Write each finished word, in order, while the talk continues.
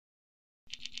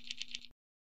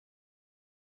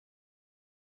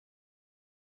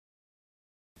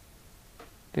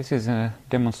This is a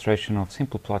demonstration of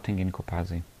simple plotting in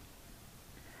COPASI.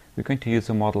 We're going to use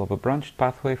a model of a branched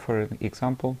pathway for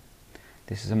example.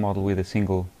 This is a model with a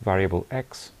single variable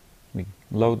x. We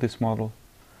load this model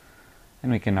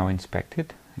and we can now inspect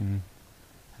it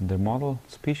under model,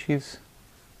 species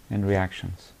and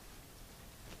reactions.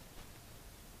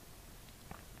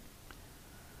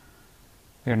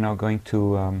 We are now going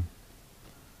to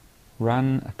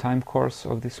run a time course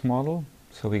of this model.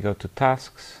 So we go to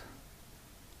tasks,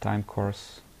 time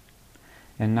course,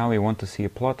 and now we want to see a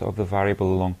plot of the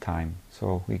variable long time.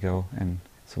 So we go and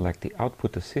select the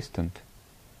output assistant.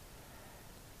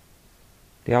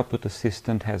 The output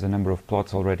assistant has a number of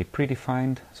plots already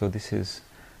predefined, so this is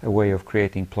a way of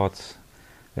creating plots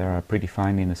that are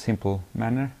predefined in a simple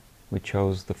manner. We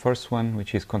chose the first one,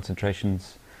 which is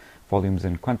concentrations, volumes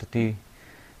and quantity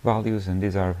values, and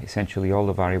these are essentially all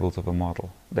the variables of a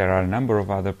model. There are a number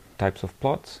of other types of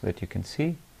plots that you can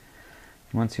see.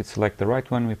 Once you select the right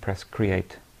one, we press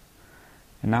create.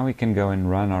 And now we can go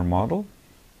and run our model,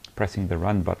 pressing the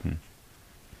run button.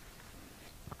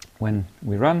 When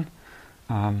we run,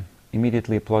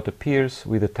 immediately a plot appears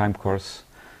with a time course,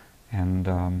 and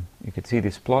you can see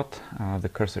this plot. The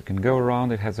cursor can go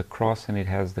around, it has a cross and it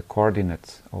has the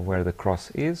coordinates of where the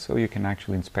cross is, so you can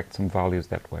actually inspect some values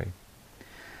that way.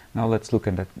 Now let's look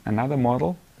at another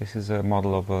model. This is a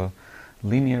model of a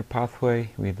linear pathway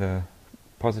with a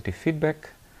positive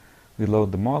feedback. We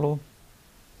load the model.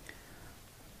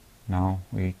 Now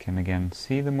we can again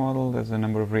see the model. There's a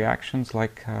number of reactions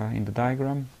like in the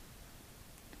diagram.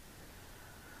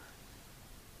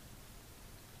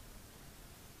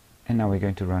 And now we're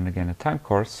going to run again a time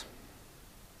course.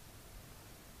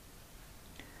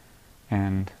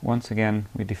 And once again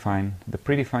we define the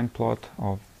predefined plot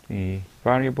of the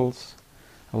variables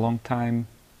a long time,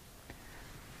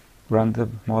 run the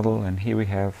model, and here we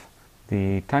have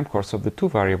the time course of the two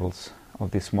variables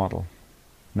of this model.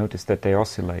 Notice that they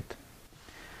oscillate.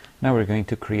 Now we're going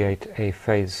to create a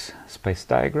phase space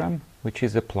diagram, which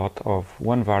is a plot of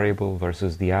one variable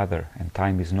versus the other, and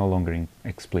time is no longer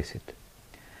explicit.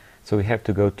 So we have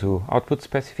to go to output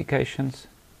specifications,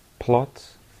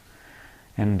 plots,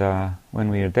 and when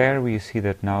we are there, we see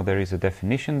that now there is a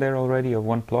definition there already of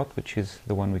one plot, which is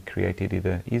the one we created in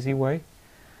the easy way.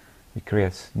 We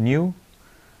create new,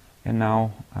 and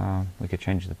now we can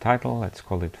change the title. Let's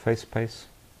call it phase space.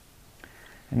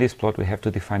 In this plot we have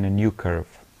to define a new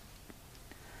curve.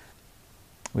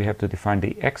 We have to define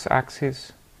the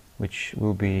x-axis, which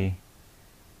will be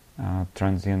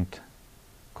transient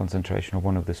concentration of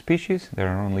one of the species. There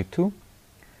are only two.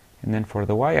 And then for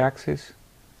the y-axis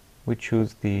we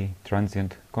choose the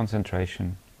transient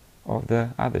concentration of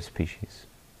the other species.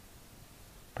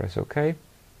 Press OK.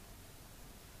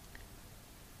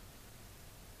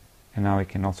 And now we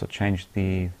can also change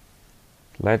the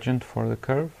legend for the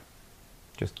curve.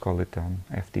 Just call it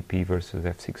FDP versus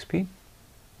F6P.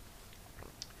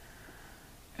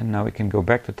 And now we can go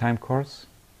back to time course,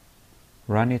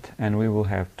 run it, and we will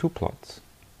have two plots.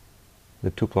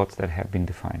 The two plots that have been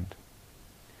defined.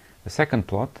 The second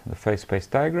plot, the phase space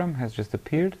diagram, has just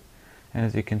appeared, and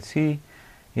as you can see,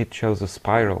 it shows a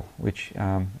spiral, which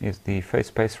is the phase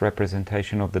space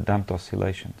representation of the damped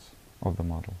oscillations of the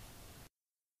model.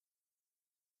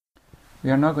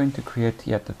 We are now going to create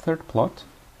yet a third plot,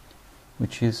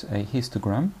 which is a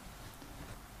histogram.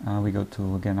 We go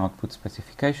to, again, output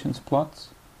specifications, plots,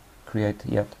 create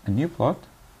yet a new plot.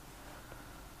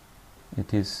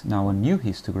 It is now a new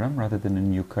histogram rather than a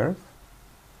new curve.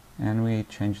 And we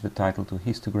change the title to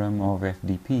histogram of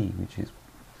FDP, which is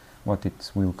what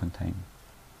it will contain.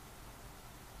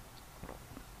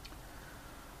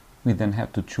 We then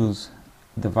have to choose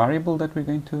the variable that we're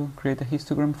going to create a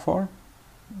histogram for.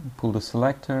 Pull the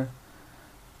selector,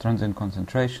 transient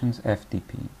concentrations,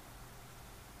 FDP.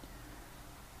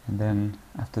 And then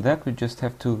after that we just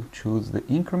have to choose the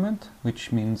increment,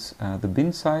 which means the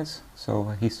bin size. So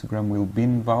a histogram will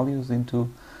bin values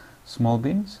into small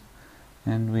bins.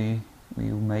 And we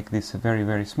will make this a very,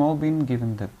 very small bin,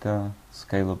 given that the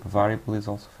scale of the variable is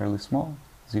also fairly small,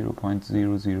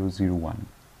 0.0001.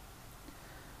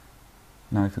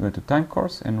 Now if we go to time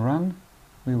course and run,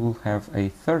 we will have a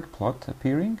third plot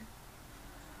appearing. In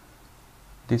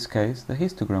this case, the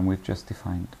histogram we've just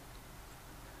defined.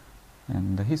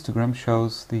 And the histogram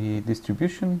shows the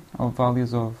distribution of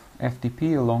values of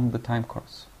FDP along the time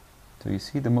course. So you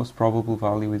see the most probable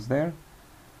value is there,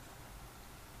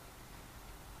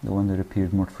 the one that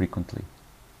appeared more frequently.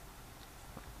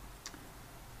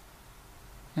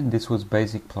 And this was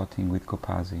basic plotting with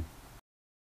COPASI.